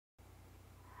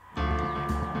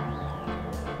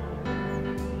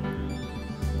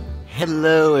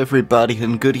Hello everybody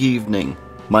and good evening.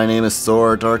 My name is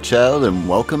Sora Darkchild and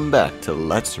welcome back to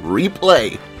Let's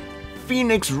Replay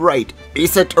Phoenix Wright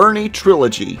Ace Attorney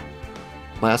Trilogy.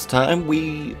 Last time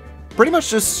we pretty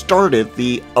much just started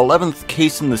the 11th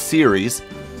case in the series,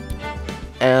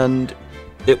 and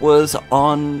it was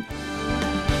on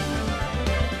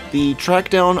the track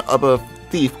down of a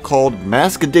thief called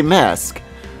Mask de Mask,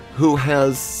 who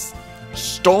has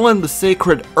stolen the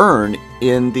sacred urn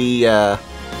in the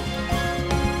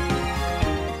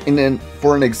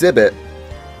for an exhibit,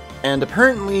 and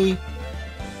apparently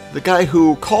the guy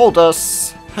who called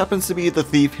us happens to be the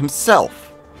thief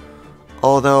himself.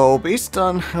 Although, based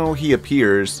on how he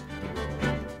appears,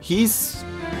 he's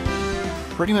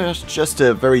pretty much just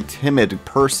a very timid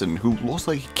person who looks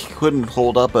like he couldn't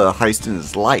hold up a heist in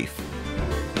his life.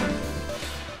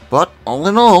 But all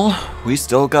in all, we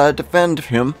still gotta defend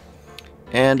him,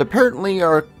 and apparently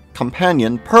our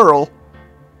companion, Pearl,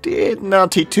 did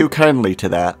not take too kindly to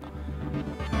that.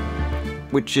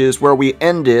 Which is where we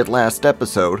ended last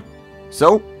episode.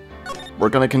 So, we're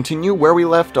gonna continue where we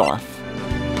left off.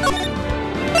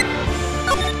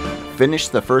 Finish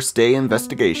the first day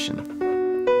investigation.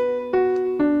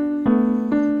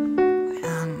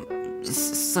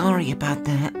 Sorry about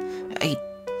that. I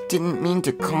didn't mean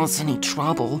to cause any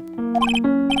trouble.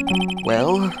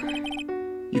 Well,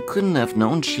 you couldn't have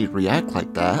known she'd react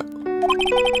like that.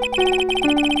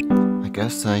 I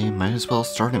guess I might as well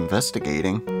start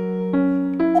investigating.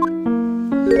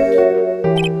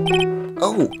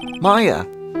 Oh, Maya!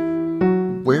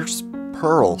 Where's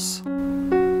Pearls?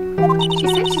 She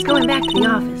said she's going back to the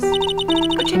office.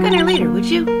 Go check on her later, would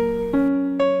you?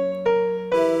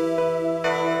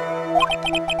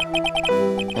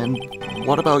 And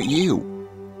what about you?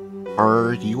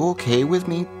 Are you okay with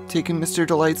me taking Mr.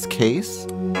 Delight's case?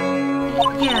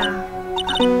 Yeah,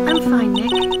 I'm fine,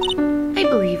 Nick. I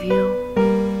believe you.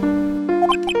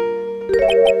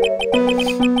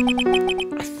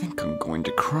 I think I'm going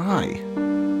to cry.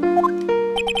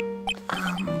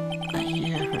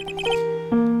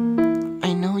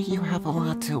 I know you have a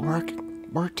lot to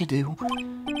work to do.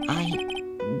 I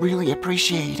really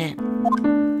appreciate it.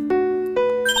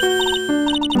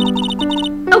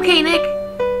 Okay, Nick.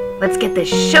 Let's get this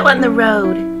show on the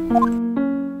road.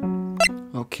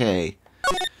 Okay.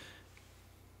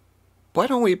 Why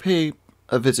don't we pay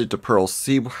a visit to Pearl,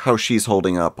 see how she's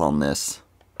holding up on this.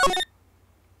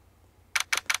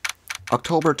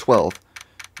 October 12th,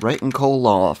 Wright & Cole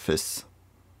Law Office.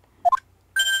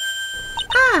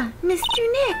 Ah, Mr.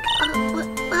 Nick.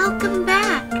 Welcome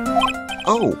back.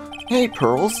 Oh, hey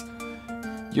Pearls.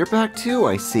 You're back too,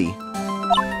 I see.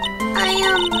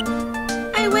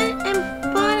 I went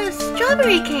and bought a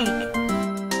strawberry cake.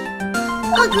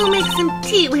 I'll go make some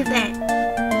tea with it.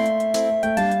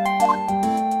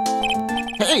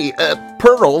 Hey,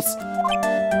 Pearls!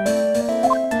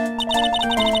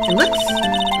 It looks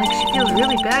like she feels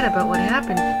really bad about what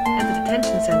happened at the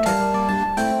detention center.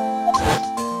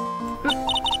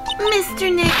 Mr.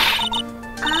 Nick,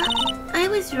 I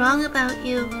was wrong about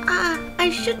you. I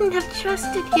shouldn't have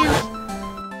trusted you.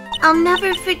 I'll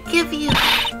never forgive you.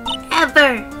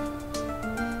 Ever.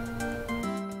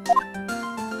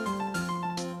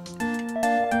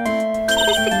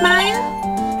 Mystic Maya,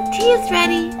 the tea is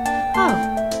ready. Oh,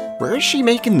 where is she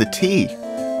making the tea?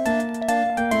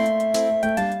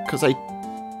 Because I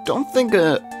don't think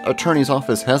a attorney's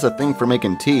office has a thing for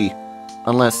making tea,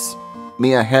 unless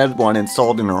Mia had one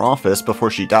installed in her office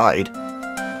before she died.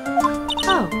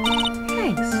 Oh,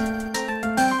 thanks.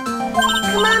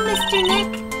 Come on, Mr.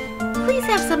 Nick. Please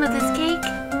have some of this cake.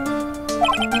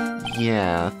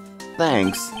 Yeah,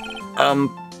 thanks.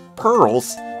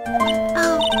 Pearls?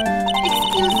 Oh,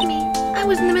 excuse me. I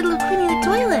was in the middle of cleaning the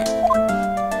toilet.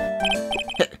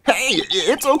 Hey,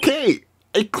 it's okay.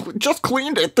 I just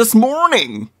cleaned it this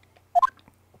morning.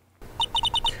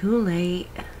 Too late.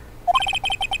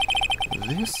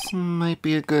 This might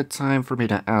be a good time for me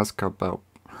to ask about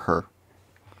her.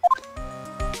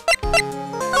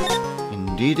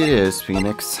 Indeed it is,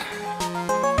 Phoenix.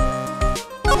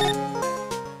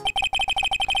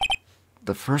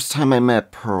 The first time I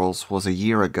met Pearls was a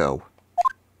year ago.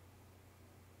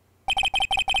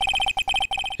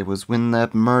 It was when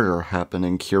that murder happened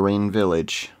in Curane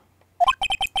Village.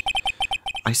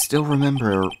 I still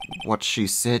remember what she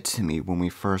said to me when we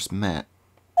first met.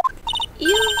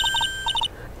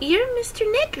 You're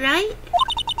Mr. Nick, right?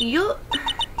 You're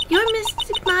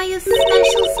Mystic Maya's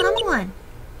special someone.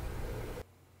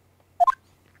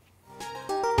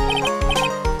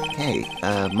 Hey,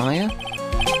 Maya?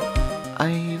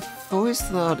 I've always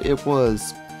thought it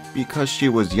was because she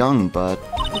was young, but...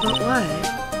 But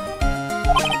what?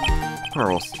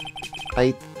 Pearls,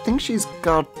 I think she's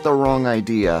got the wrong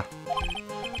idea.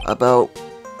 About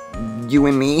you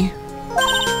and me?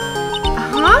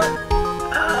 Huh?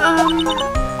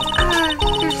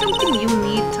 There's something you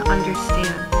need to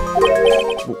understand.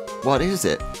 What is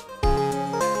it?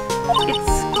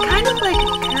 It's kind of like a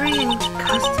Korean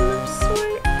custom of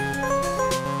sort.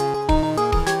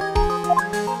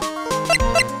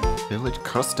 Village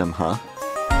custom, huh?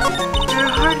 There are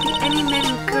hardly any men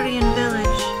in Korean village.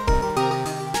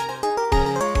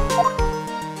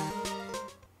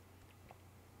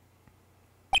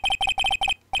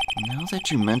 Now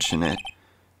that you mention it,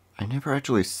 I never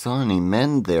actually saw any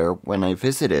men there when I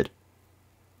visited.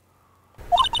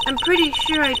 I'm pretty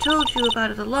sure I told you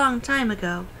about it a long time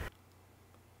ago.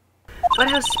 But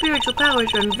how spiritual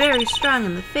powers run very strong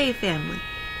in the Fae family.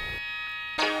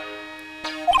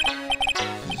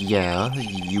 Yeah,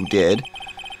 you did.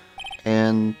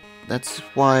 And that's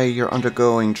why you're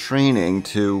undergoing training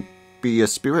to be a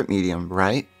spirit medium,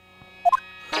 right?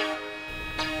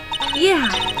 Yeah.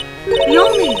 The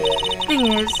only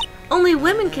thing is, only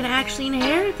women can actually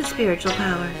inherit the spiritual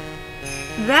power.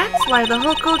 That's why the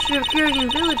whole culture of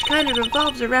Korean village kind of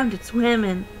revolves around its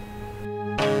women.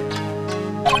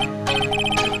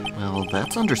 Well,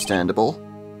 that's understandable.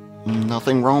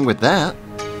 Nothing wrong with that.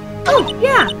 Oh,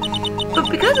 yeah. But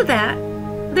because of that,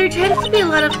 there tends to be a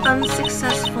lot of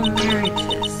unsuccessful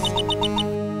marriages.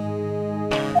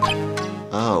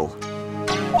 Oh,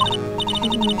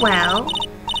 Well,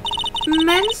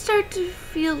 men start to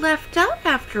feel left out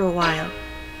after a while.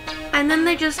 And then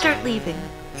they just start leaving.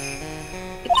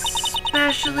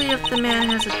 Especially if the man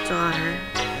has a daughter.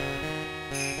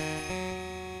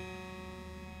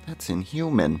 that's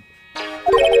inhuman.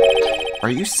 Are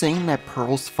you saying that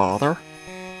Pearl's father?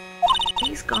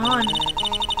 He's gone.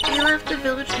 He left the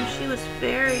village when she was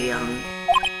very young.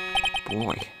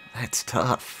 Boy, that's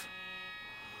tough.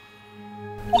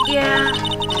 Yeah,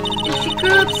 and she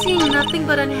grew up seeing nothing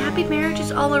but unhappy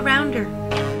marriages all around her.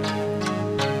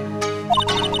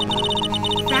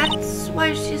 That's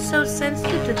why she's so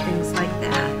sensitive to things like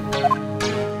that.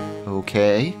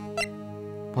 Okay.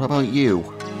 What about you?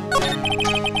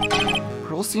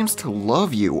 Pearl seems to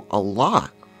love you a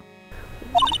lot.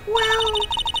 Well,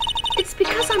 it's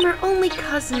because I'm her only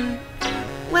cousin.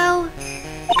 Well,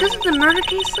 because of the murder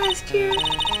case last year,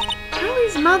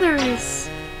 Curly's mother is...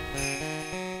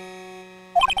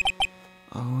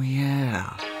 Oh,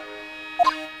 yeah.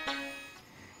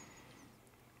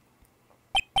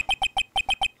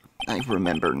 I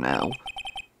remember now.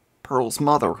 Pearl's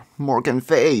mother, Morgan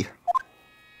Fay.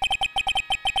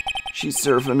 She's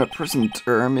serving a prison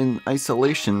term in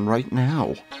isolation right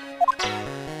now.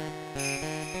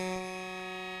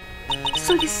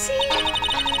 So you see,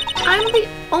 I'm the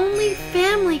only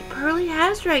family Pearlie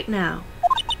has right now.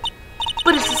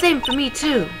 But it's the same for me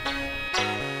too.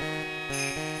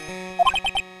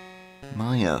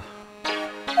 Maya,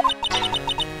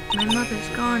 My mother's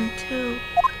gone too.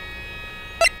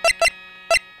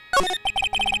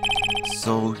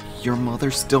 so your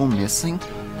mother's still missing?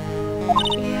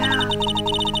 Yeah.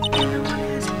 And no one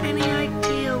has any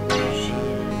idea where she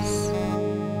is.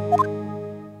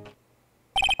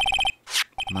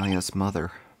 Maya's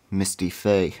mother, Misty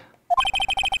Fay.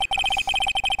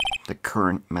 The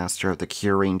current master of the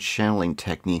Curing channeling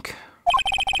technique.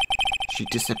 She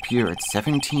disappeared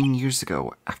 17 years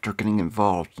ago after getting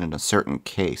involved in a certain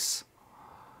case.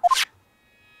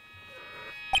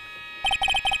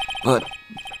 But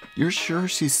you're sure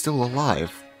she's still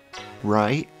alive,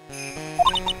 right?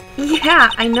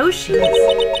 Yeah, I know she is.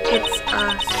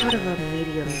 It's sort of a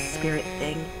medium spirit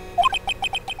thing.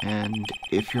 And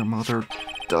if your mother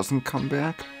doesn't come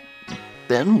back,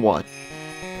 then what?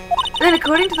 Then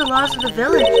according to the laws of the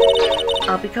village,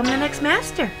 I'll become the next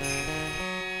master.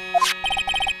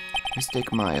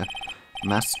 Mistake Maya,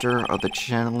 master of the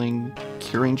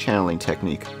Curing channeling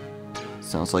technique.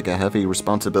 Sounds like a heavy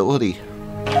responsibility.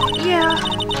 Yeah,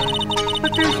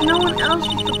 but there's no one else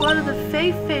with the blood of the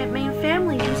Fae main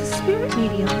family who's a spirit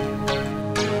medium.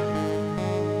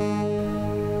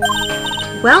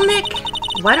 Well, Nick,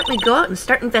 why don't we go out and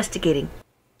start investigating?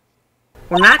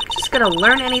 We're not just gonna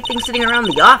learn anything sitting around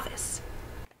the office.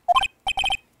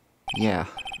 Yeah,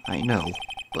 I know,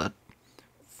 but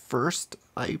first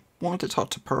I want to talk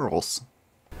to Pearls.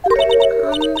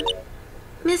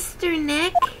 Mr.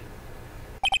 Nick?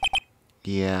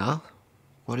 Yeah?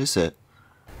 What is it?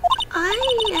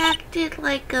 I acted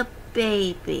like a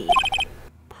baby.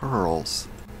 Pearls.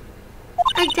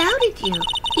 I doubted you,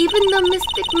 even though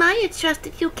Mystic Maya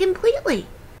trusted you completely.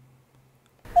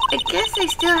 I guess I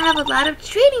still have a lot of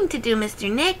training to do,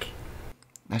 Mr. Nick.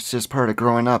 That's just part of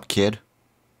growing up, kid.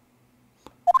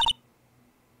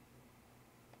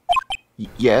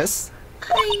 Yes?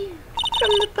 From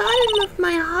the bottom of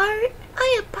my heart,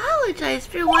 I apologize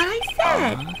for what I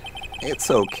said.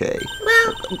 It's okay.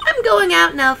 Well, I'm going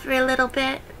out now for a little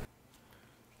bit.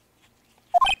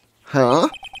 Huh?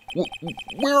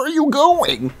 Where are you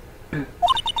going?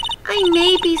 I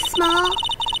may be small,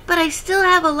 but I still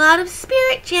have a lot of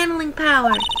spirit channeling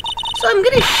power. So I'm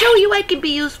gonna show you I can be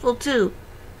useful too,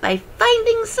 by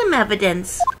finding some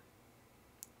evidence.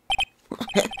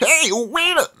 Hey,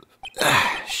 wait a...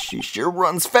 She sure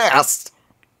runs fast.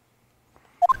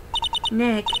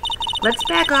 Nick, let's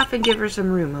back off and give her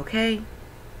some room, okay?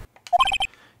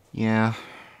 Yeah.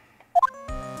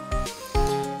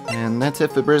 And that's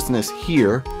it for business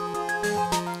here.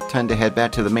 Time to head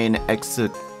back to the main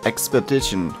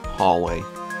expedition hallway.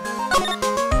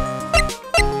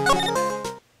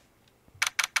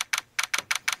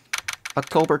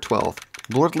 October 12th,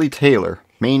 Lordly Taylor,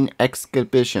 main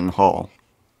exhibition hall.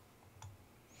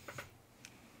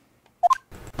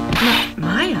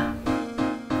 Maya?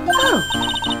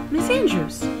 Oh, Miss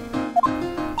Andrews.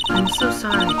 I'm so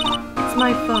sorry. It's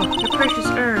my fault. Your precious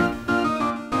urn.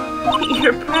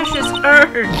 Your precious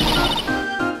urn!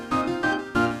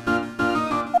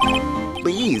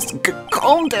 Please,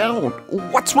 calm down.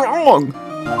 What's wrong? It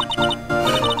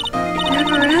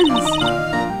never ends.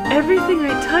 Everything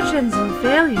I touch ends in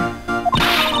failure.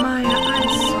 Maya, I'm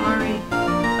sorry.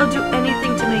 I'll do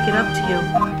anything to make it up to you.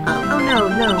 Oh no.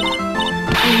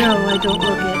 I know I don't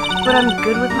look it, but I'm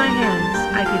good with my hands.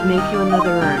 I could make you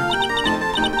another urn.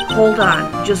 Hold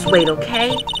on. Just wait,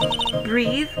 okay?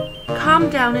 Breathe. Calm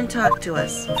down and talk to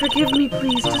us. Forgive me,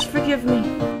 please. Just forgive me.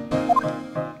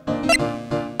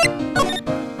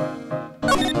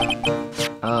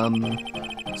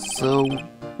 So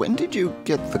when did you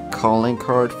get the calling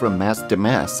card from Mask to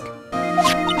Mask?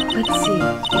 Let's see.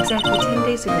 Exactly 10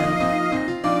 days ago,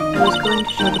 I was going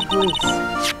to show the police,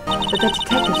 but that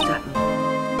detective stopped me.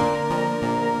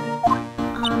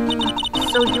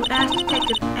 So you asked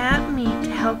Detective Atme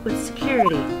to help with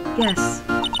security? Yes.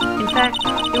 In fact,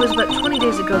 it was about 20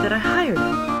 days ago that I hired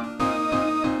him.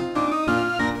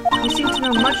 You seem to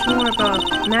know much more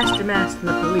about Mask to Mask than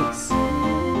the police.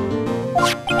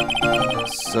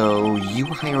 So you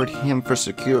hired him for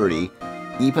security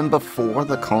even before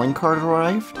the calling card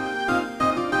arrived?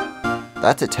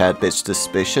 That's a tad bit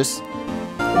suspicious.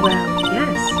 Well,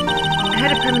 yes. I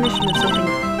had a premonition of something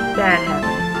bad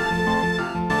happening.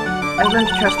 I learned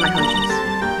to trust my hunches.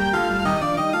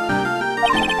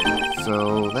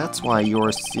 So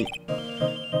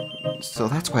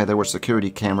that's why there were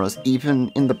security cameras even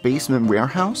in the basement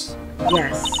warehouse?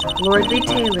 Yes, Lordly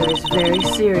Taylor is very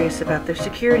serious about their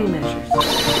security measures.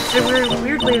 It's a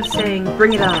weird way of saying,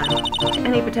 bring it on, to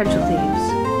any potential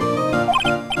thieves.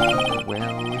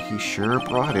 Well, he sure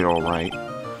brought it all right.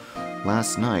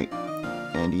 Last night,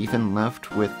 and even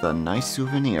left with a nice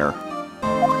souvenir.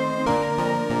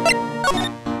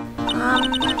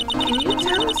 Can you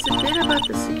tell us a bit about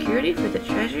the security for the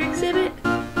treasure exhibit?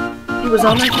 It was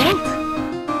all my fault.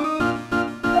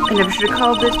 I never should have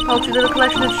called this paltry little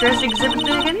collection of treasure exhibit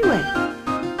thing anyway.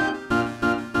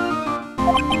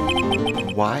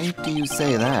 Why do you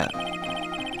say that?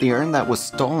 The urn that was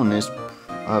stolen is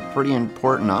a pretty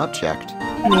important object.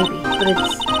 Maybe, but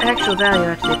its actual value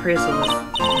after the appraisal was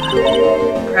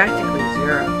practically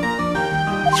zero.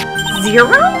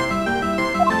 Zero?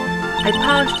 I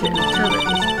polished it until it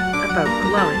was about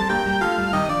glowing.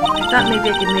 I thought maybe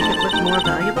I could make it look more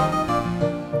valuable.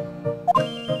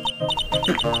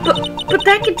 But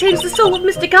that contains the soul of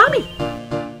Mystic Ami!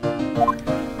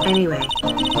 Anyway,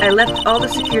 I left all the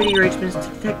security arrangements to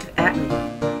Detective Atme.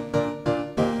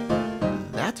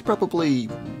 That's probably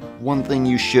one thing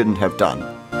you shouldn't have done.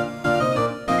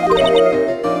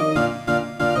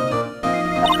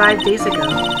 5 days ago,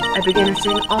 I began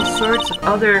seeing all sorts of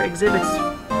other exhibits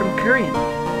from Kurian.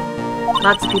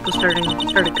 Lots of people started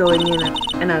going in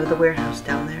and out of the warehouse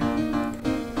down there.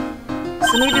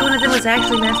 So maybe one of them was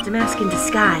actually Mask to Mask in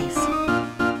disguise.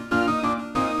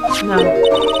 No,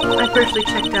 I personally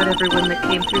checked out everyone that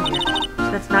came through here,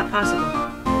 so that's not possible.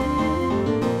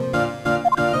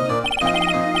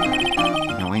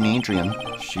 Knowing Adrian,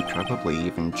 she probably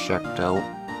even checked out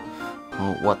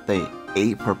what they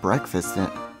ate for breakfast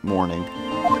that morning.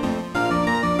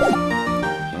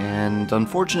 And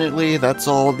unfortunately, that's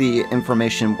all the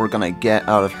information we're gonna get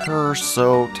out of her,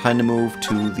 so time to move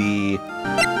to the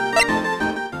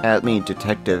Atme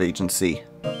Detective Agency.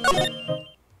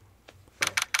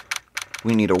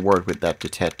 We need a word with that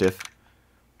detective.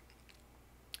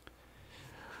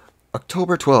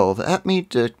 October 12th, Atme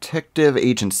Detective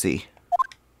Agency.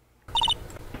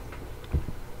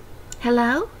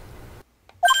 Hello?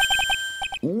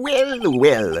 Well,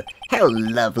 well, how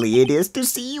lovely it is to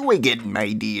see you again,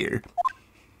 my dear.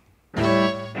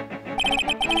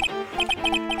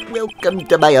 Welcome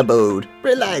to my abode.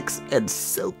 Relax and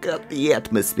soak up the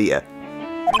atmosphere.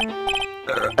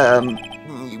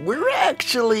 We're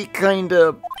actually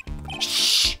kinda...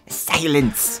 Shh!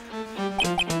 Silence!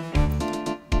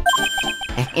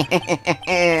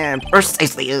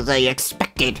 Precisely as I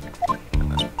expected.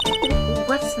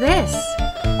 What's this?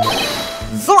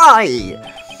 Zai!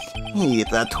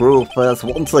 The truth has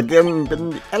once again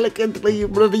been elegantly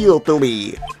revealed to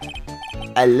me.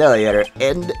 A lawyer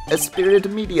and a spirit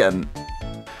medium.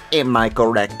 Am I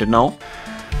correct, no?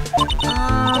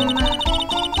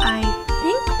 I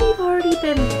think we've already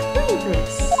been through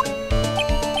this.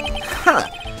 Ha!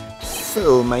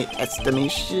 So my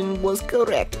estimation was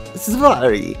correct.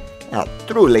 Zvari, how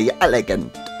truly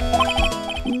elegant.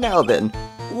 Now then,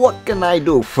 what can I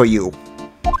do for you?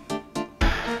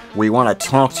 We want to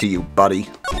talk to you, buddy.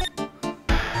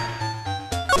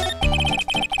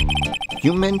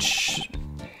 You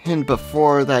mentioned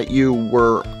before that you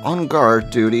were on guard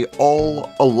duty all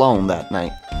alone that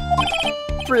night.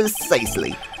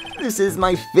 Precisely. This is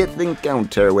my 5th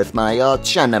encounter with my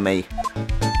archenemy.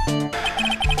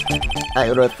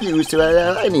 I refuse to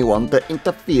allow anyone to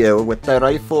interfere with the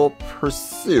rightful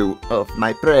pursuit of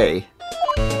my prey.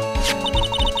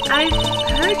 I've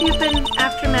heard you've been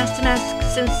after Master Mask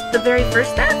since the very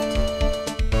first theft?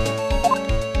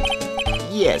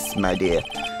 Yes, my dear.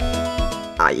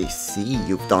 I see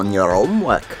you've done your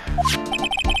homework.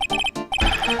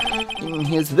 In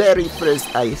his very first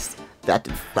heist, that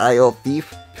vile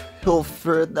thief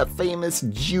pilfered the famous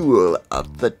jewel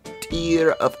of the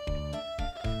Tear of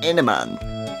Eneman.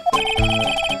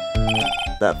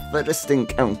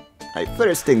 I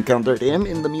first encountered him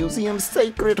in the museum's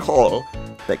sacred hall,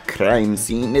 the crime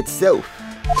scene itself.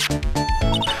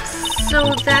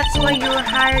 So that's why you were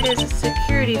hired as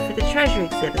security for the treasure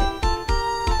exhibit.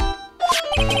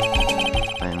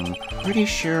 I'm pretty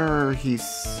sure he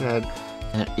said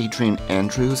that Adrian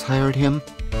Andrews hired him.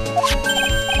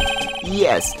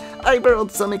 Yes, I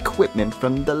borrowed some equipment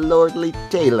from the lordly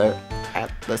tailor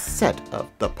at the set of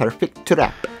The Perfect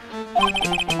Trap.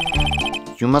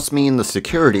 You must mean the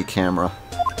security camera.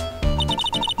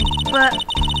 But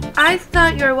I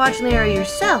thought you were watching the area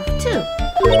yourself, too.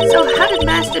 So how did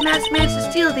Master Mask manage to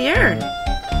steal the urn?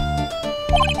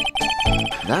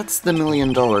 That's the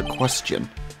million-dollar question.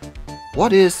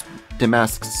 What is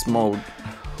Damask's small...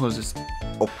 was this...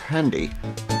 Opendi?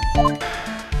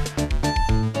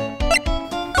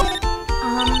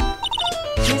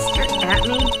 Mr.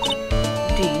 Atney,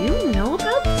 do you know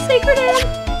about the sacred urn?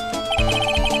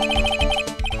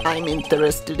 I'm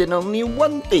interested in only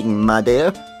one thing, my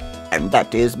dear, and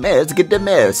that is Mask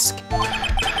Damask.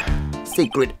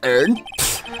 Sacred urn?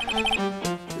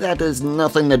 That has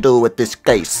nothing to do with this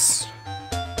case.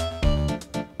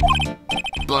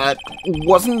 But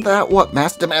wasn't that what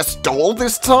Master Mask stole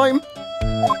this time?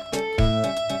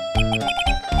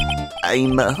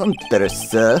 I'm a hunter,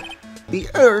 sir. The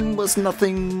urn was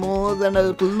nothing more than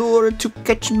a lure to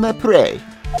catch my prey.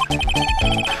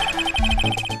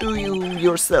 Do you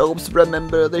yourselves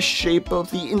remember the shape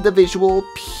of the individual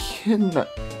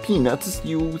peanuts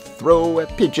you throw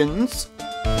at pigeons?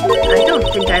 I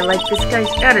don't think I like this guy's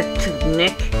attitude,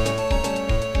 Nick.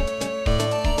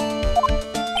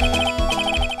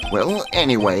 Well,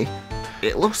 anyway,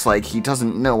 it looks like he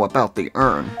doesn't know about the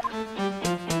urn.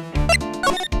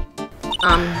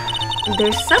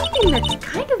 There's something that's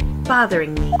kind of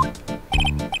bothering me.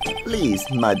 Please,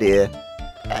 my dear,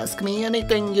 ask me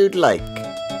anything you'd like.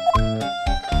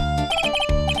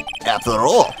 After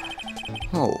all,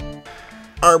 oh,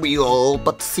 are we all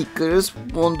but seekers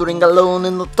wandering alone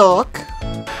in the dark?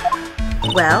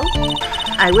 Well,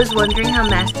 I was wondering how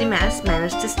Master Mask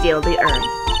managed to steal the urn.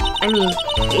 I mean,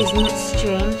 isn't it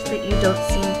strange that you don't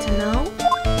seem to know?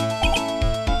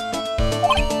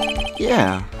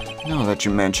 Yeah, now that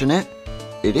you mention it,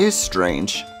 it is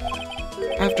strange.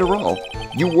 After all,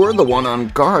 you were the one on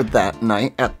guard that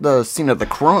night at the scene of the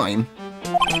crime.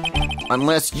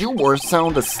 Unless you were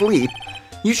sound asleep,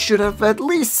 you should have at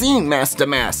least seen Master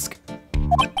Mask.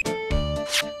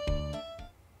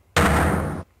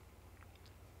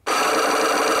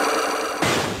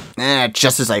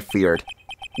 Just as I feared.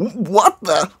 What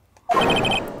the?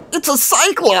 It's a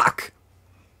Cyclock!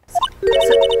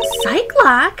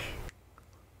 Cyclock?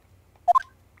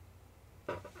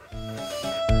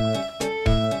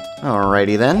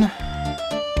 Alrighty then.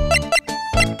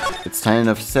 It's time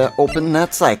to open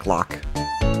that Cyclock.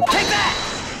 Take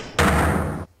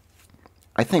that!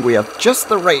 I think we have just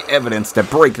the right evidence to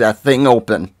break that thing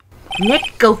open.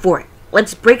 Nick, go for it.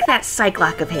 Let's break that psych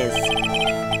lock of his.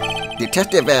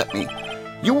 Detective Atme,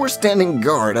 you were standing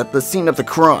guard at the scene of the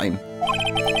crime.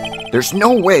 There's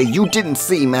no way you didn't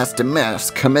see Master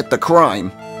Mask commit the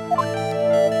crime.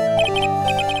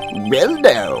 Well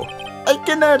now, I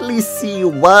can hardly see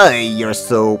why you're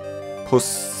so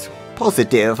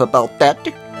positive about that.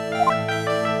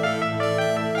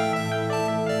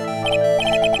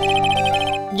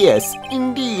 Yes,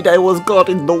 indeed I was caught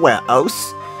in the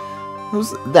warehouse.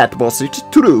 That wasn't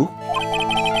true.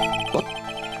 But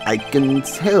I can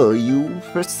tell you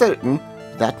for certain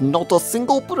that not a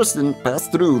single person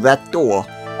passed through that door.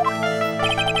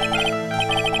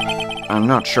 I'm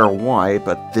not sure why,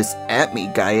 but this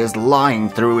Atme guy is lying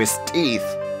through his teeth.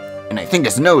 And I think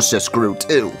his nose just grew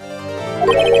too.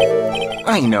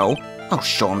 I know. I'll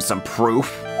show him some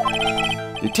proof.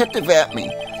 Detective Atme,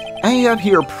 I have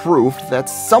here proof that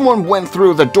someone went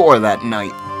through the door that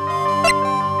night.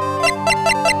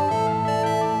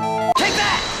 Take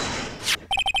that!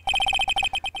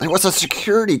 There was a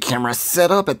security camera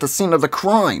set up at the scene of the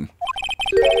crime.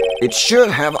 It should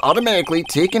have automatically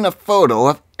taken a photo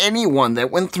of anyone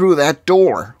that went through that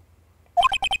door.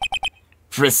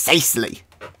 Precisely.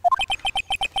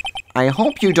 I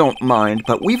hope you don't mind,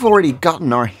 but we've already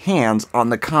gotten our hands on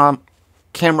the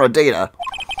camera data.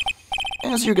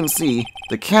 As you can see,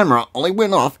 the camera only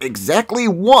went off exactly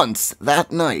once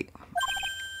that night.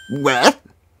 What?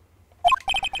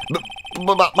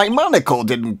 But my monocle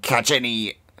didn't catch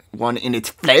anyone in its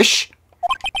flesh.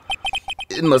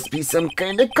 It must be some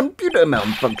kind of computer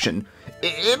malfunction.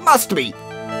 It must be.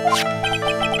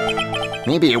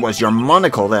 Maybe it was your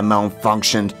monocle that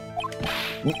malfunctioned.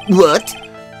 What?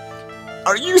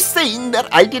 Are you saying that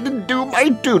I didn't do my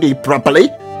duty properly?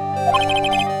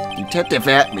 Detective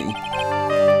Atme,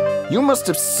 you must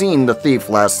have seen the thief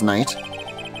last night.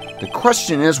 The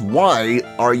question is, why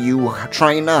are you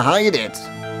trying to hide it?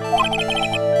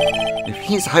 If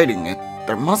he's hiding it,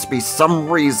 there must be some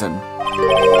reason.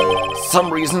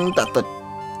 Some reason that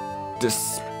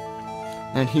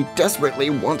he desperately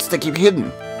wants to keep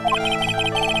hidden.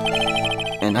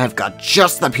 And I've got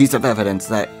just the piece of evidence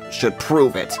that should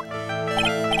prove it.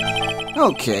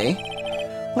 Okay,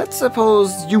 let's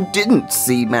suppose you didn't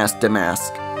see Master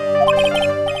Mask.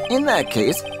 In that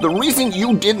case, the reason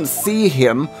you didn't see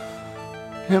him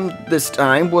this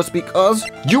time was because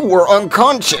you were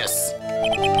unconscious.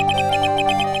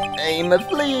 I'm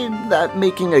afraid that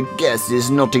making a guess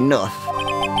is not enough.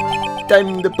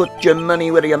 Time to put your money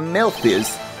where your mouth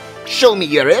is. Show me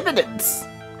your evidence.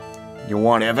 You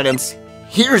want evidence?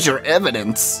 Here's your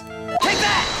evidence. Take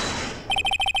that!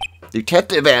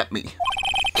 Detective Atme,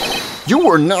 you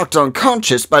were knocked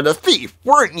unconscious by the thief,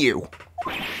 weren't you?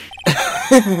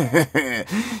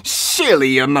 Surely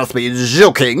you must be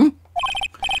joking.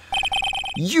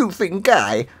 You think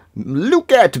I,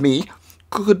 look at me,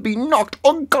 could be knocked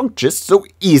unconscious so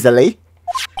easily?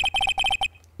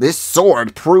 This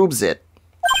sword proves it.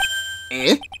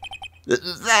 Eh?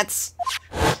 That's...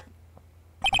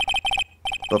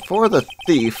 Before the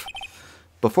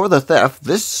theft,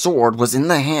 this sword was in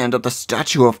the hand of the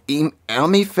statue of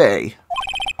Amy Faye.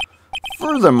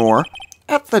 Furthermore,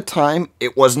 at the time,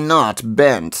 it was not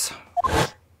bent.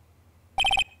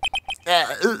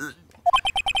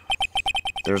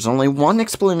 There's only one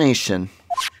explanation.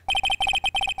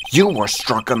 You were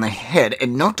struck on the head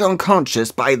and knocked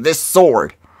unconscious by this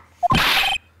sword.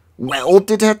 Well,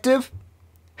 Detective,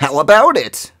 how about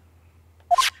it?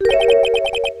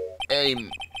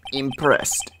 I'm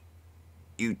impressed.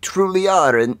 You truly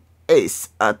are an ace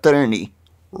attorney.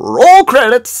 Roll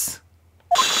credits!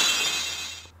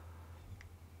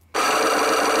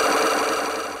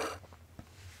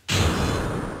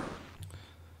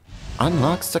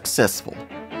 Unlock successful.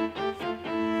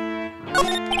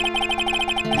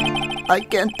 I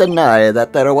can't deny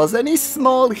that there was any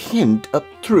small hint of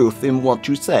truth in what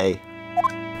you say.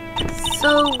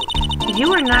 So, you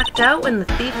were knocked out when the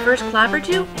thief first clobbered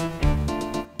you?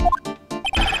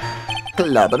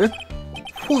 Clobber?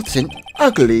 What an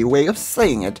ugly way of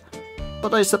saying it,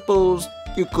 but I suppose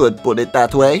you could put it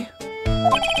that way.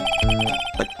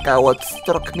 The coward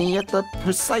struck me at the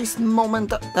precise moment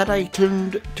that I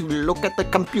turned to look at the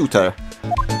computer.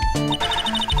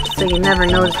 So you never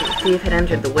noticed that the thief had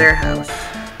entered the warehouse?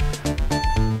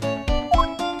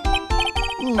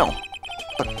 No.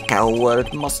 The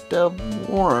coward must have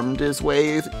wormed his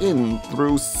way in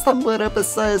through somewhere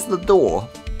besides the door.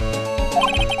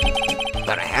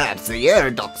 Perhaps the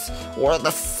air ducts or the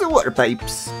sewer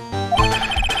pipes.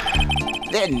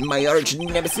 Then my arch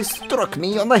nemesis struck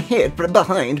me on the head from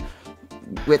behind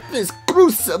with this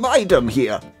gruesome item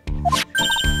here.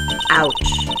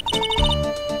 Ouch.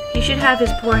 You should have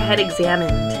his poor head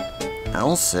examined.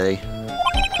 I'll say.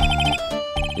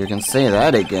 You can say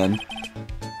that again.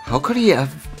 How could he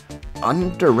have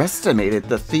underestimated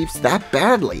the thieves that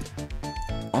badly?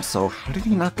 Also, how did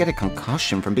he not get a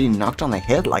concussion from being knocked on the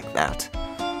head like that?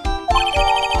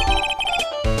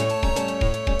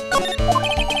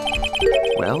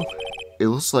 Well, it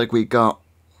looks like we got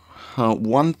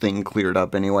one thing cleared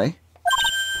up anyway.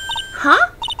 Huh?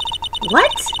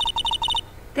 What?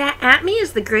 That Atme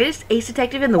is the greatest ace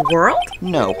detective in the world?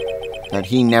 No, that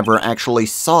he never actually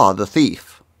saw the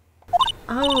thief.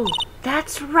 Oh,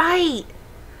 that's right.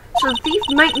 So the thief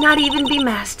might not even be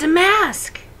Mask to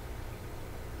Mask.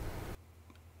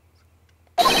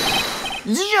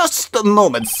 Just a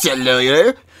moment, Sir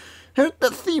Lawyer.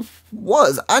 The thief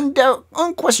was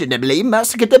unquestionably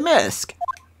Mask to Mask.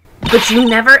 But you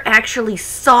never actually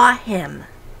saw him.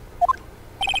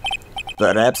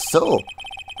 Perhaps so.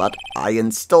 But I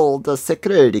installed the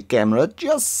security camera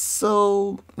just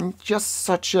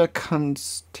such a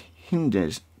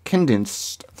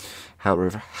condensed,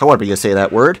 however you say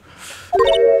that word.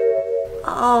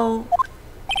 Oh.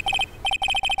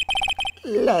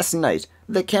 Last night,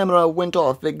 the camera went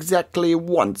off exactly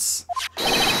once.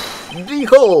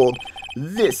 Behold,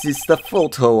 this is the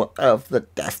photo of the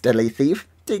dastardly thief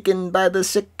taken by the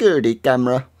security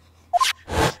camera.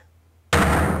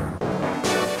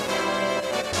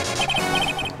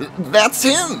 That's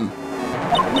him!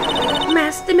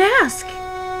 Mask to Mask.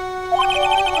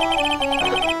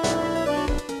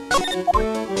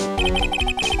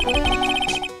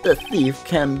 The thief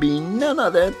can be none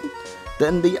other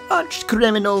than the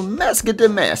arch-criminal Mask to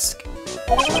Mask.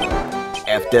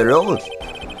 After all,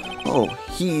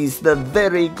 he has a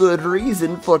very good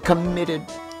reason for committing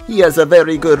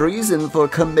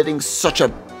such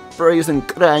a brazen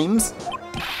crimes.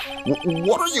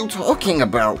 What are you talking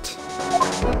about?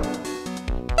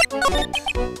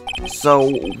 So,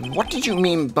 what did you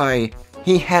mean by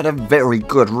he had a very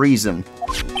good reason?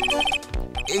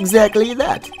 Exactly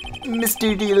that.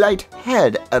 Mr. Delight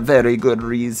had a very good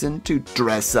reason to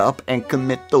dress up and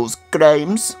commit those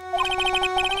crimes.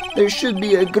 There should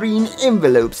be a green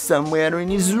envelope somewhere in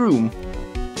his room.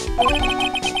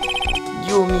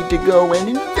 You'll need to go and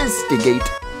investigate.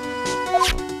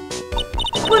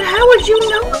 But how would you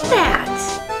know that?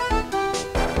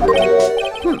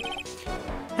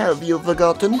 Have you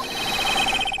forgotten?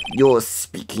 You're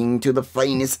speaking to the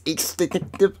finest ace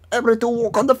detective ever to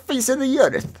walk on the face of the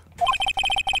earth.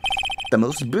 The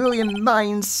most brilliant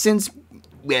mind since,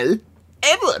 well,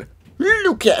 ever.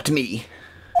 Look at me.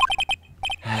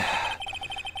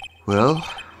 Well,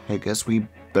 I guess we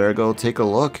better go take a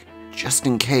look, just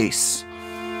in case.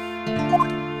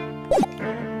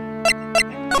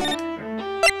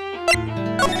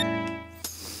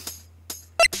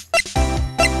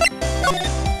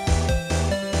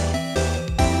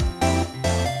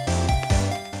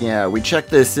 Yeah, we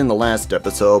checked this in the last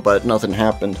episode, but nothing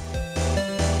happened.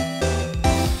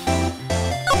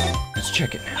 Let's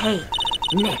check it now. Hey,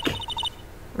 Nick.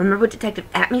 Remember what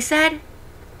Detective Atme said?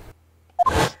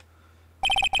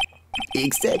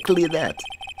 Exactly that.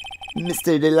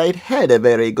 Mr. Delight had a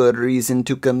very good reason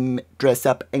to dress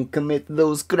up and commit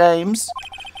those crimes.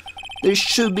 There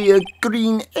should be a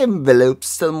green envelope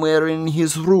somewhere in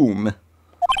his room.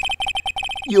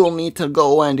 You'll need to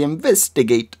go and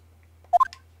investigate.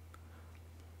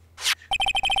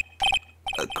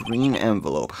 A green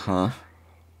envelope, huh?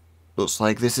 Looks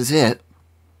like this is it.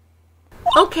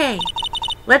 Okay,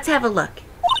 let's have a look.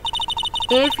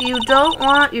 If you don't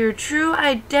want your true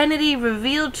identity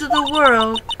revealed to the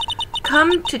world,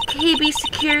 come to KB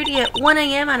Security at 1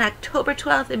 a.m. on October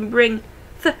 12th and bring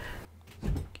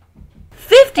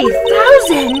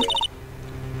 50,000?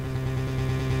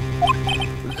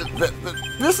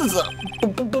 This is a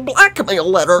blackmail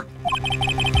letter.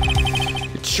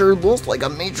 It sure looks like a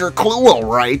major clue, all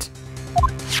right.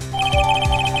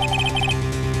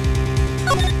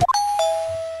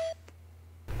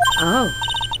 Oh,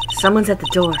 someone's at the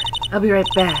door. I'll be right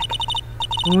back.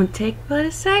 Won't take but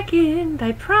a second,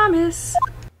 I promise.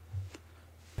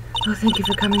 Oh, thank you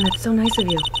for coming. That's so nice of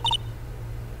you.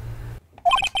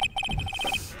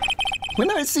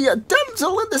 When I see a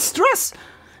damsel in distress,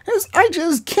 I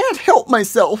just can't help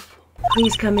myself.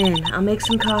 Please come in. I'll make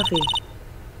some coffee.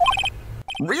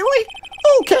 Really?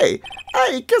 Okay,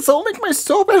 I guess I'll make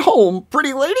myself at home,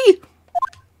 pretty lady.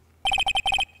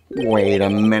 Wait a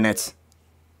minute.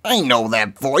 I know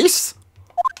that voice.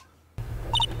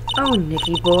 Oh,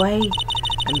 Nicky boy.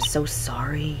 I'm so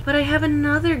sorry. But I have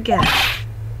another guest.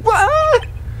 What?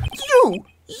 You're...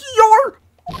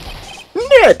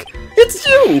 Nick, it's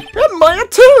you, and Maya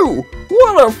too.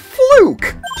 What a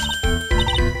fluke.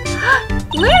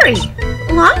 Larry!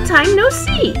 Long time no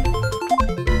see!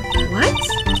 What?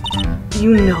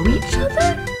 You know each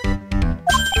other?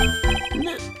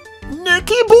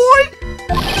 Nicky boy?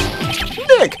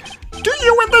 Nick, do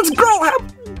you and this girl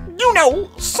have, you know,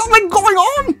 something going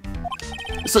on?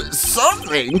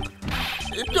 Something?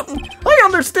 I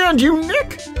understand you,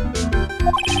 Nick.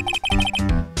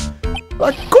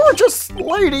 A gorgeous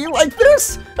lady like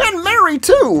this, and married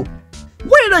too.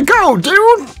 Way to go,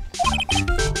 dude!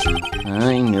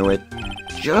 I knew it.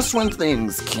 Just when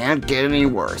things can't get any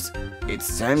worse,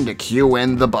 it's time to cue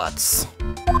in the Butts.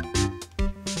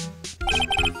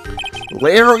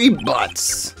 Larry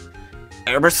Butts.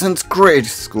 Ever since grade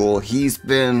school, he's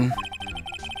been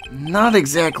not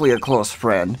exactly a close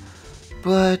friend,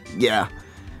 but yeah,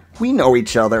 we know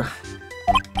each other.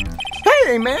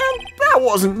 Hey man, that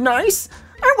wasn't nice.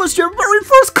 I was your very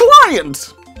first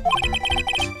client.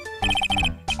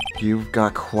 You've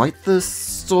got quite the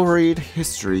storied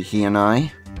history, he and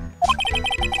I.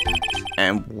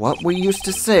 And what we used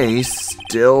to say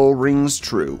still rings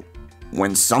true.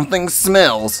 When something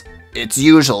smells, it's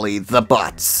usually the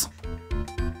Butts.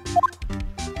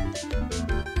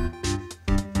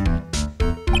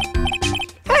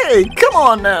 Hey, come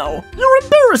on now! You're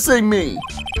embarrassing me!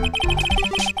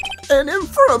 And in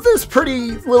front of this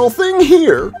pretty little thing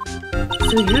here.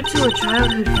 So you two are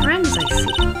childhood friends, I see.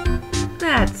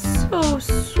 That's so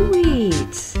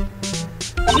sweet.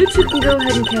 You two can go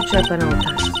ahead and catch up on old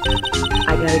times.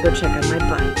 I gotta go check on my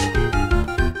bike.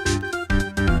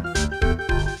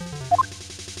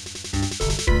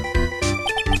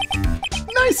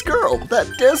 Nice girl, that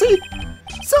Desi.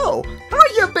 So, how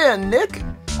you been, Nick?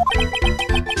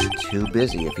 Too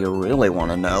busy if you really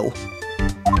want to know.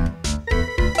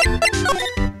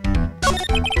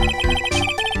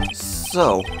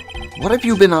 So, what have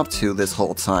you been up to this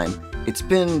whole time? It's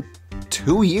been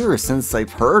 2 years since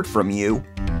I've heard from you.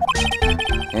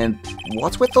 And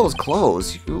what's with those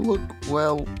clothes? You look,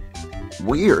 well,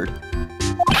 weird.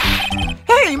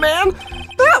 Hey man,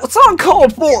 that's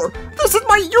uncalled for! This is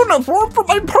my uniform for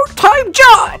my part-time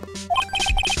job!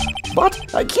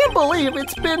 But I can't believe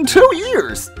it's been 2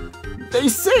 years! They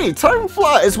say time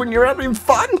flies when you're having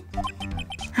fun!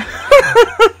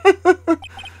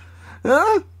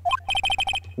 Huh?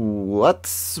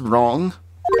 What's wrong?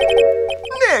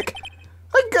 Nick!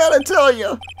 I gotta tell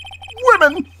you,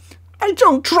 women, I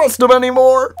don't trust them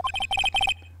anymore!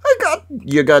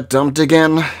 You got dumped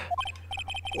again?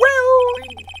 Well,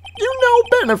 you know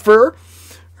Bennifer.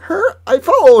 I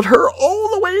followed her all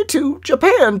the way to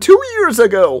Japan 2 years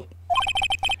ago.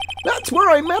 That's where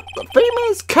I met the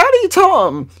famous Caddy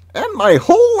Tom, and my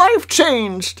whole life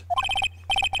changed.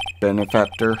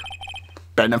 Benefactor,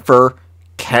 Bennifer,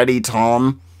 Caddy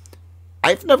Tom.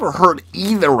 I've never heard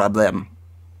either of them.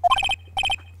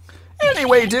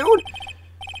 Anyway, dude,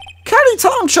 Caddy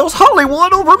Tom chose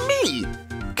Hollywood over me.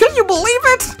 Can you believe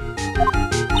it?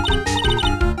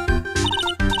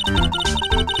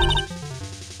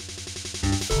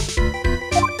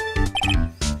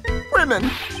 Women,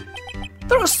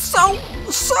 they're so,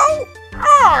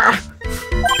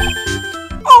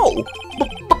 Oh,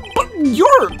 but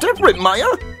you're different, Maya.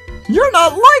 You're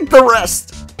not like the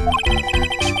rest.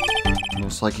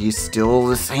 Looks like he's still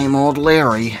the same old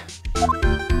Larry.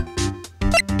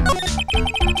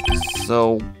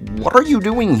 So, what are you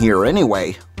doing here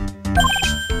anyway?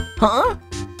 Huh?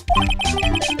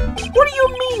 What do you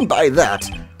mean by that?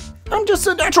 I'm just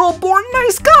a natural-born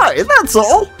nice guy, that's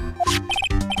all.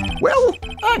 Well,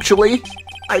 actually,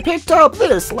 I picked up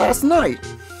this last night.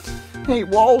 Hey,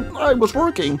 while I was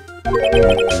working.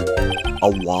 A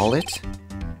wallet?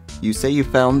 You say you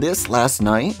found this last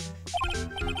night?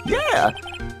 Yeah,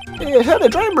 it had a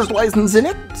driver's license in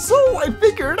it, so I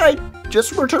figured I'd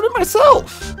just return it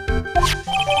myself.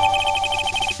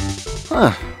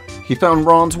 Huh, he found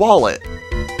Ron's wallet.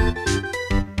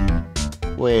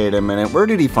 Wait a minute, where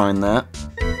did he find that?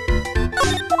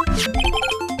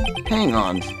 Hang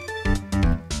on.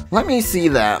 Let me see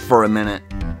that for a minute.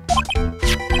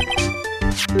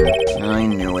 I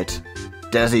knew it.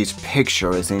 Desi's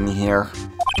picture is in here.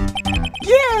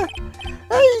 Yeah,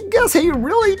 I guess he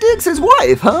really digs his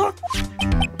wife, huh?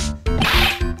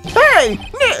 Hey,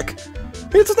 Nick!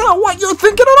 It's not what you're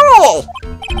thinking at all!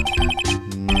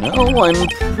 No, I'm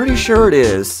pretty sure it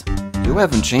is. You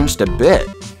haven't changed a bit.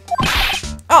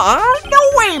 No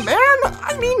way, man!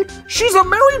 I mean, she's a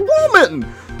married woman!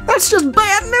 That's just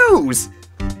bad news!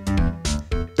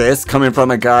 This coming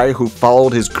from a guy who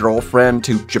followed his girlfriend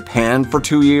to Japan for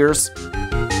 2 years?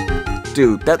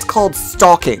 Dude, that's called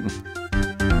stalking.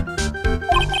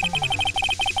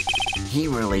 He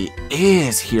really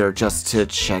is here just to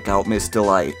check out Miss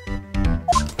Delight.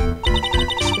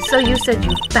 So you said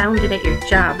you found it at your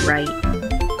job, right?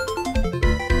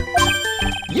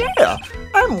 Yeah,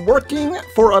 I'm working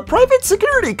for a private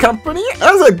security company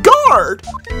as a guard.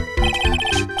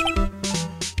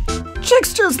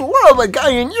 Chicks just love a guy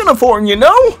in uniform, you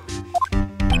know?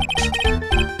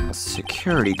 A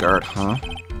security guard, huh?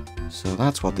 So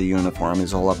that's what the uniform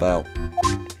is all about.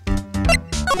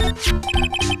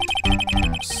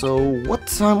 So what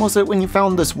time was it when you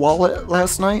found this wallet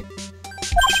last night?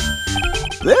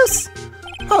 This?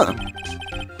 Huh.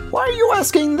 Why are you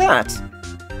asking that?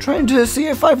 Trying to see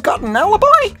if I've got an alibi?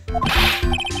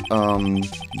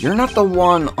 You're not the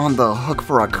one on the hook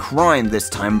for a crime this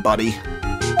time, buddy.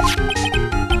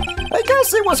 I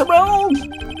guess it was around 1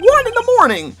 in the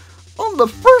morning on the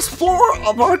first floor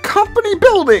of our company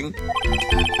building.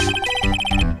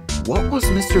 What was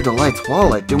Mr. Delight's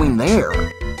wallet doing there?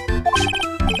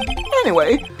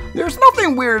 Anyway, there's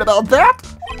nothing weird about that.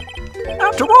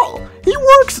 After all, he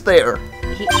works there.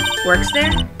 He works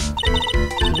there?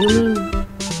 You mean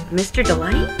Mr.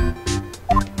 Delight?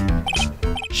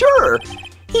 Sure.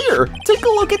 Here, take a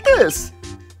look at this.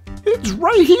 It's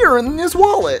right here in his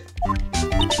wallet.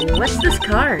 What's this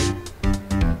card?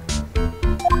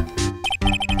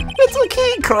 It's a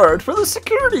key card for the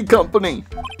security company.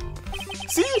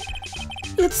 See?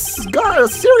 It's got a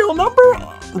serial number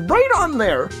right on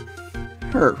there.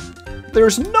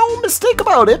 There's no mistake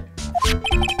about it.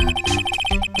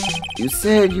 You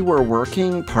said you were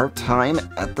working part-time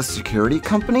at the security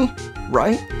company,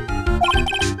 right?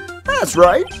 That's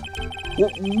right.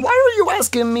 Why are you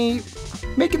asking me,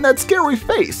 making that scary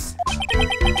face?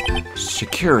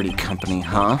 Security company,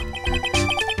 huh?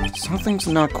 Something's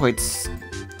not quite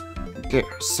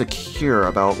secure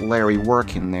about Larry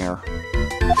working there.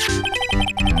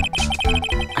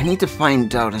 I need to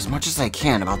find out as much as I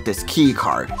can about this key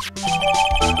card.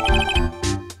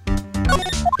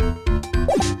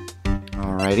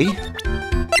 Alrighty.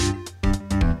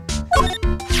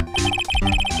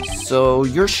 So,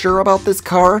 you're sure about this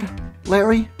card,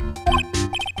 Larry?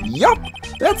 Yup,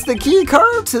 that's the key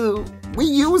card we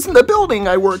use in the building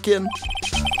I work in.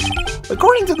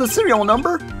 According to the serial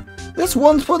number, this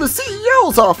one's for the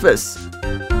CEO's office.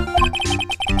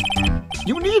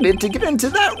 You need it to get into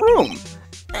that room.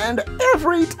 And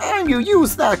every time you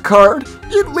use that card,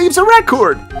 it leaves a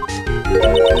record.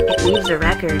 It leaves a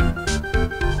record.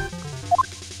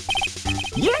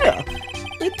 Yeah,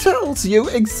 it tells you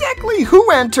exactly who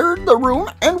entered the room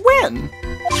and when.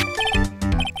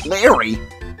 Larry,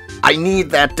 I need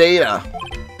that data.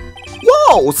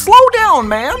 Whoa, slow down,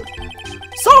 man.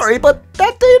 Sorry, but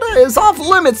that data is off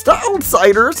limits to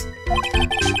outsiders.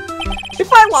 If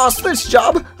I lost this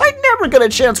job, I'd never get a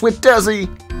chance with Desi.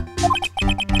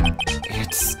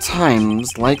 It's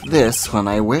times like this when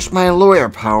I wish my lawyer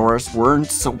powers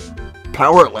weren't so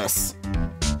powerless.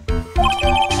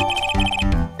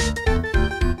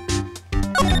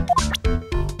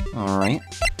 Alright.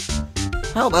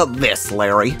 How about this,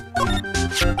 Larry?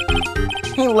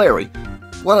 Hey, Larry,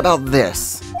 what about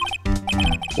this?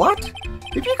 What?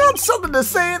 If you got something to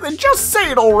say, then just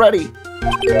say it already.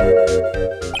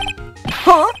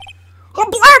 Huh? A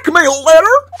blackmail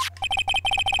letter?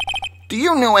 Do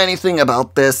you know anything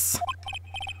about this?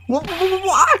 What?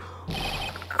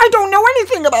 I don't know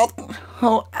anything about...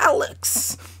 Oh,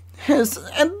 Alex.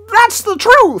 And that's the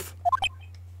truth.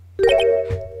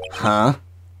 Huh?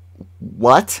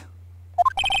 What?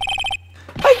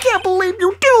 I can't believe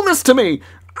you do this to me.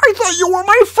 I thought you were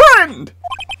my friend.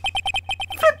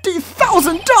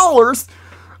 $50,000?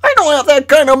 I don't have that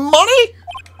kind of money.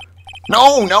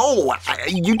 No,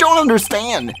 you don't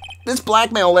understand. This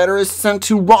blackmail letter is sent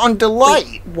to Ron Delight.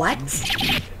 Wait, what?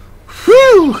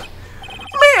 Phew!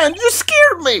 Man, you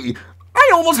scared me.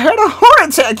 I almost had a heart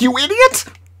attack, you idiot.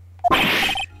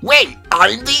 Wait,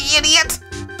 I'm the idiot?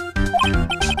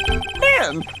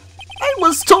 Man, I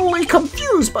was totally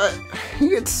confused, but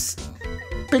it's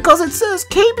because it says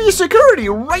KB Security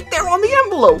right there on the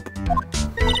envelope.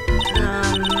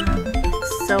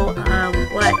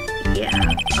 What? Yeah,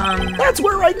 That's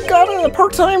where I got a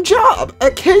part-time job,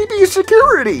 at KB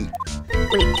Security.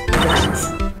 Wait, what?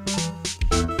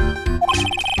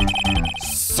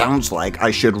 Sounds like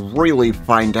I should really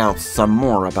find out some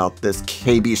more about this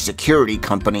KB Security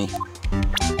company.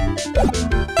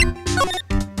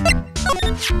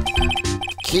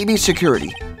 KB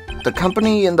Security, the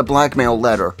company in the blackmail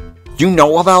letter. You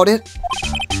know about it?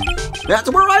 That's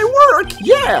where I work,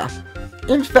 yeah.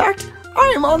 In fact,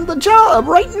 I am on the job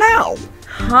right now.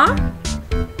 Huh?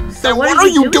 So then what are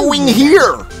you doing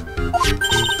here?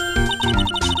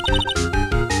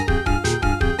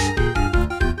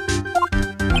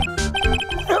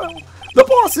 The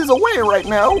boss is away right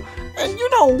now, And you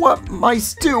know what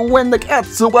mice do when the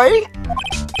cat's away?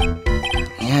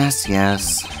 Yes,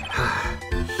 yes.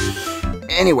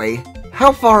 Anyway,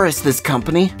 how far is this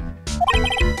company?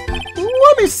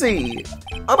 Let me see.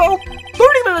 About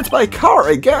 30 minutes by car,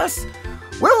 I guess.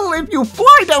 Well, if you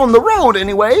fly down the road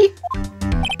anyway.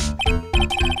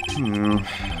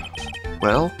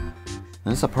 Well,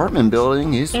 this apartment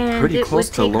building is pretty close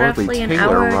to Lordly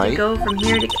Taylor, right? And it would take roughly an hour to go from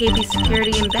here to KB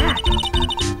Security and back.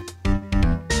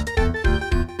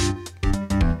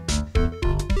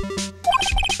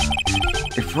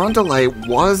 If Rondelite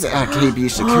was at KB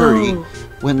Security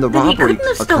when the robbery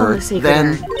occurred,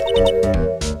 then...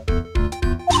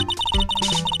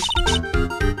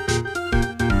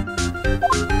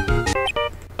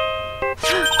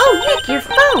 Oh, Nick, your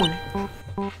phone!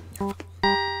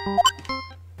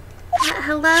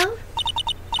 Hello?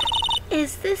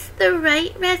 Is this the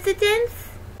right residence?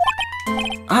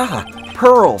 Ah,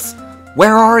 Pearls!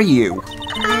 Where are you?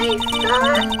 I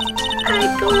thought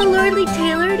I'd go to Lordly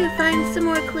Taylor to find some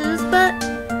more clues, but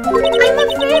I'm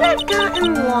afraid I've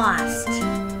gotten lost.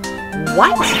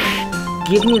 What?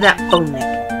 Give me that phone, Nick.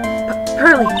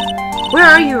 Pearly, where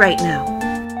are you right now?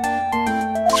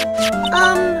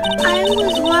 I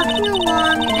was walking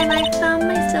along and I found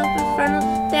myself in front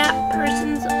of that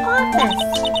person's office.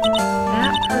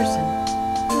 That person?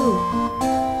 Who?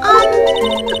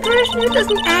 The person who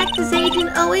doesn't act his age and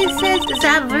always says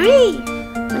 "Zavri"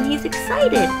 when he's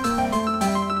excited.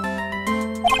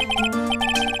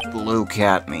 Look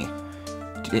at me.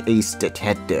 Ace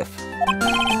Detective.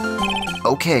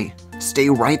 Okay, stay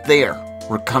right there.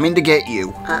 We're coming to get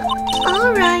you.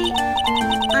 Alright.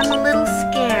 I'm a little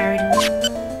scared.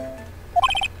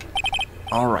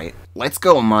 Alright, let's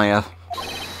go, Maya.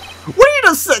 Wait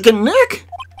a second, Nick!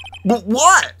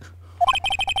 What?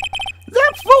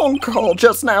 That phone call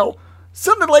just now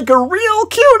sounded like a real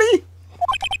cutie!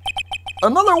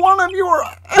 Another one of your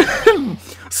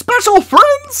special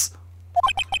friends?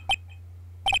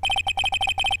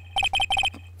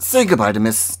 Say goodbye to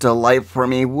Miss Delight for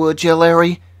me, would you,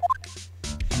 Larry?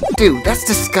 Dude, that's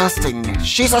disgusting.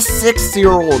 She's a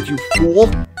 6-year-old, you fool.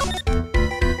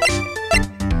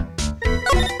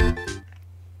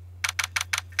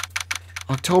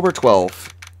 October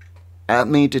 12th.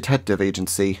 Atme Detective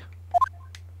Agency.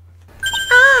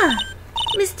 Ah!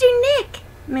 Mr. Nick!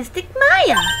 Mystic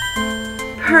Maya!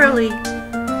 Pearly!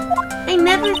 I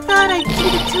never thought I'd see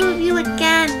the two of you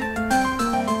again.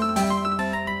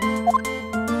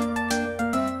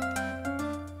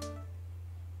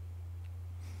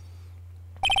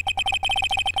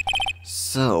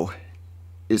 So,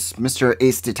 is Mr.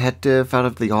 Ace Detective out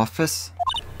of the office?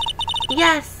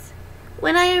 Yes.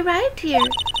 When I arrived here,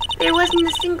 there wasn't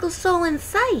a single soul in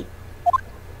sight.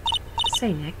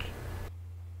 Say, Nick,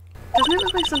 doesn't it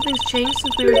look like something's changed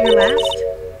since we were here last?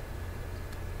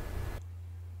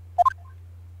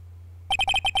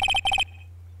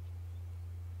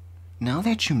 Now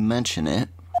that you mention it,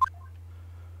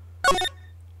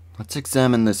 let's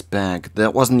examine this bag.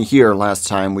 That wasn't here last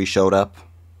time we showed up.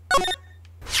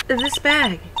 This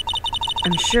bag.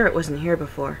 I'm sure it wasn't here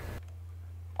before.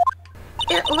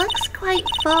 It looks quite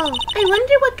full. I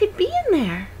wonder what could be in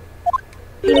there.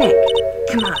 Hey, Nick,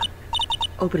 come on.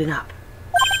 Open it up.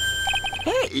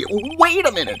 Hey, wait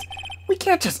a minute! We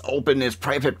can't just open his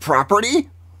private property!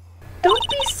 Don't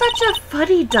be such a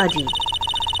fuddy-duddy.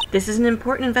 This is an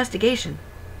important investigation.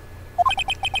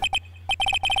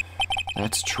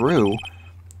 That's true.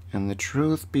 And the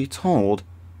truth be told,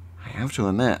 I have to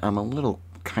admit, I'm a little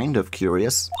kind of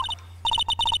curious.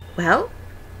 Well,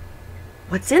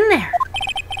 what's in there?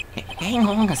 Hang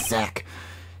on a sec.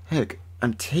 Heck,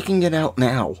 I'm taking it out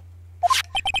now.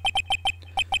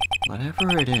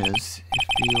 Whatever it is, it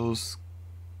feels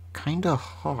kinda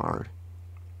hard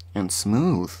and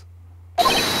smooth.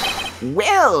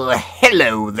 Well,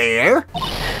 hello there.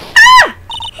 Ah!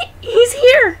 He's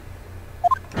here!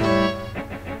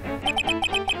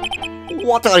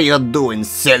 What are you doing,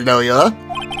 Celia?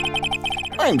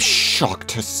 I'm shocked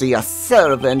to see a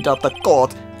servant of the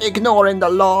court ignoring the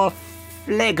law of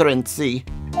flagrancy.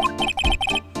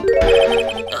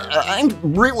 I'm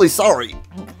really sorry.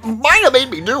 Maya made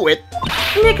me do it.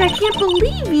 Nick, I can't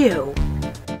believe you!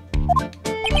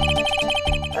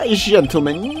 A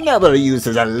gentleman never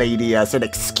uses a lady as an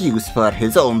excuse for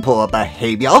his own poor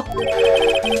behavior.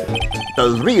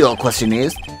 The real question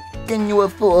is, can you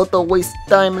afford to waste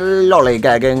time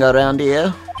lollygagging around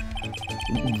here?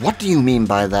 What do you mean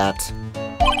by that?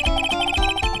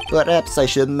 Perhaps I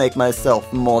should make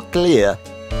myself more clear.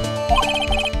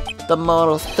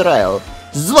 Tomorrow's trial,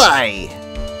 Zwei!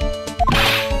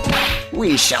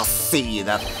 We shall see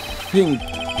the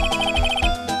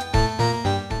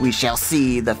we shall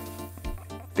see the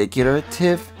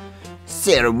figurative.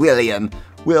 Sir William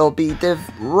will be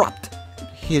disrupt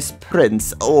his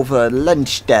prince over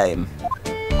lunchtime.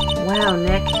 Wow,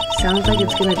 Nick. Sounds like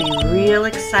it's gonna be real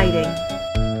exciting.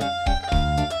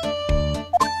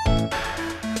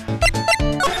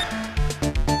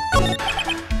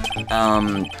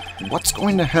 What's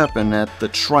going to happen at the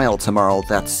trial tomorrow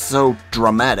that's so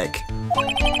dramatic?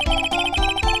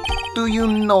 Do you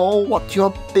know what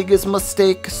your biggest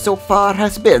mistake so far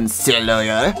has been, Sir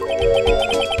Lawyer?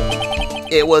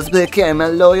 It was become a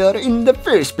lawyer in the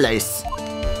first place.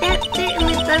 That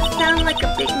certainly does sound like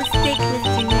a big mistake,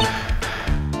 Mr.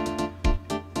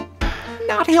 Nick.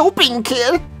 Not helping,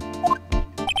 kid.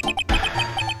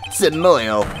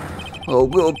 Tomorrow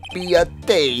will be a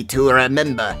day to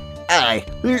remember.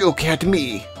 Look at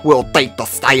me, will take the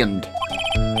stand.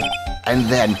 And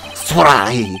then,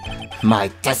 sway, my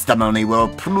testimony will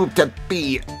prove to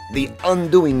be the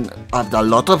undoing of the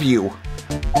lot of you.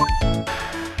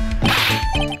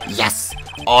 Yes,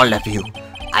 all of you.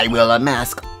 I will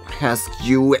unmask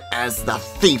you as the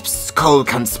thief's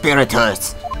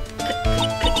co-conspirators.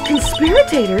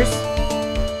 Conspirators?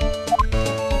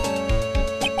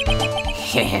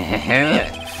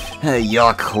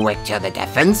 You're quick to the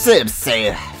defensive,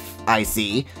 sir, I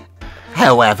see.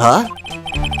 However,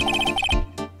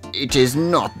 it is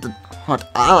not what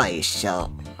I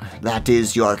shall. That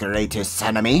is your greatest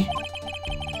enemy.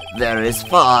 There is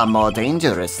far more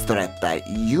dangerous threat that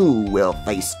you will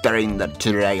face during the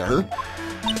trial.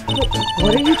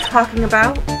 What are you talking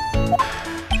about?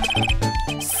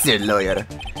 Sir Lawyer,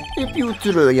 if you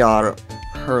truly are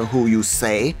her who you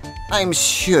say, I'm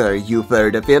sure you've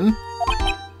heard of him.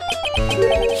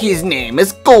 His name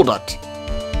is Godot.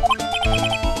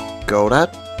 Godot?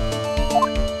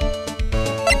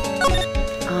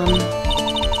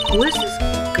 Who is this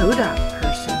Godot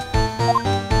person?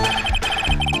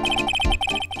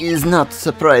 It's not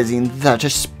surprising that a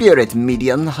spirit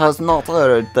medium has not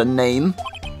heard the name.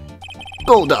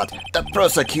 Godot, the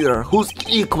prosecutor whose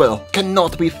equal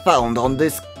cannot be found on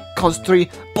this country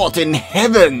but in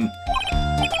heaven.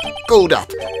 Godot,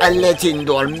 a legend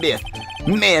or myth.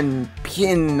 Men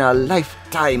pin a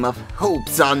lifetime of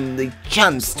hopes on the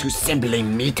chance to simply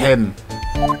meet him.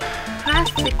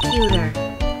 Prosecutor.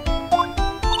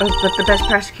 Oh, but the best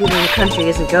prosecutor in the country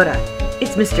isn't Godot.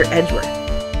 It's Mr. Edgeworth.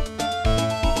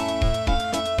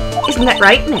 Isn't that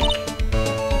right, Nick?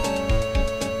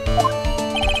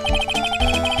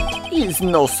 It's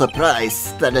no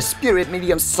surprise that a spirit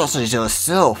medium such as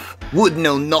yourself would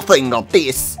know nothing of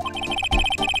this.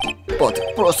 But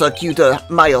Prosecutor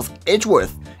Miles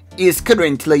Edgeworth is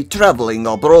currently traveling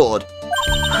abroad.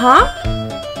 Huh?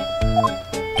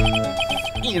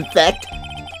 In fact,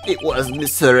 it was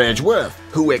Mr. Edgeworth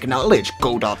who acknowledged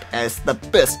Godot as the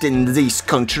best in this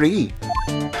country.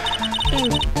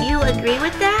 And you agree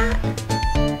with that?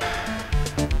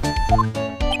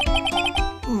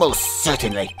 Most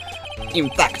certainly. In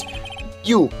fact,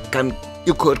 you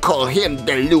could call him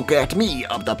the look at me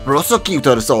of the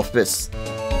prosecutor's office.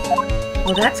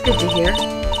 Well, that's good to hear.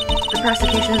 The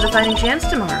prosecution has a fighting chance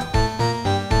tomorrow.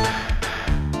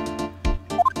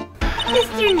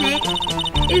 Mr. Nick,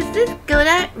 is this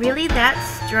Godot really that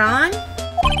strong?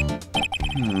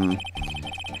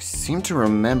 I seem to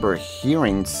remember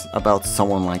hearing about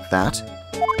someone like that.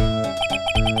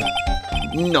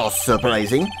 Not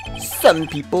surprising. Some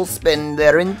people spend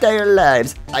their entire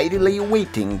lives idly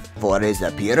waiting for his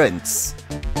appearance.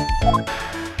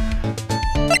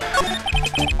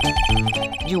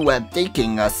 You are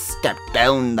taking a step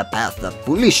down the path of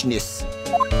foolishness.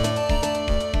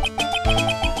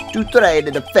 To try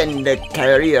to defend a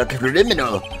career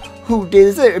criminal who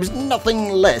deserves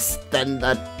nothing less than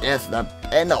the death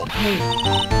penalty. Hey,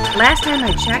 last time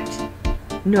I checked,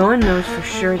 no one knows for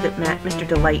sure that Mr.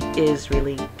 Delight is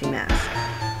really demasked.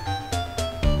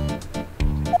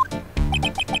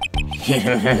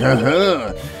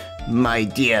 My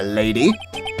dear lady,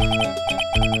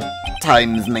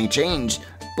 times may change,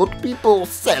 but people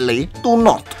sadly do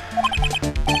not.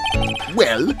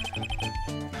 Well,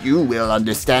 you will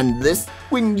understand this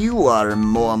when you are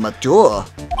more mature.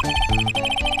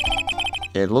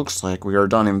 It looks like we are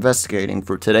done investigating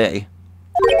for today.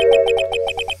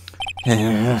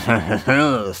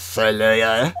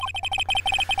 Celia.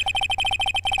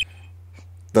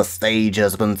 The stage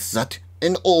has been set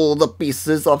and all the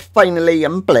pieces are finally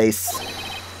in place.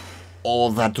 All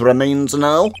that remains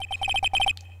now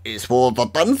is for the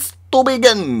dance to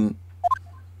begin.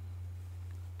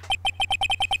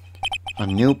 A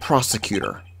new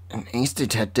prosecutor, an ace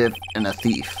detective, and a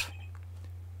thief.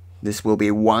 This will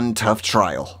be one tough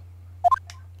trial.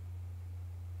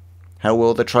 How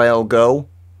will the trial go?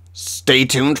 Stay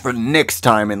tuned for next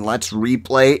time and let's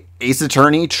replay Ace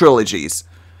Attorney Trilogies.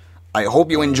 I hope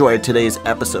you enjoyed today's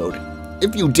episode.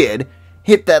 If you did,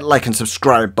 hit that like and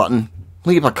subscribe button.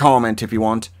 Leave a comment if you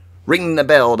want. Ring the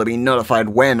bell to be notified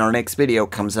when our next video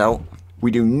comes out. We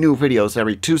do new videos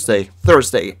every Tuesday,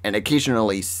 Thursday, and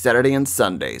occasionally Saturday and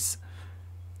Sundays.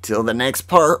 Till the next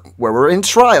part, where we're in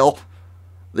trial,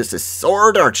 this is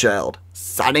Sora Darkchild,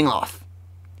 signing off.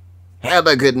 Have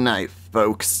a good night,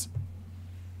 folks.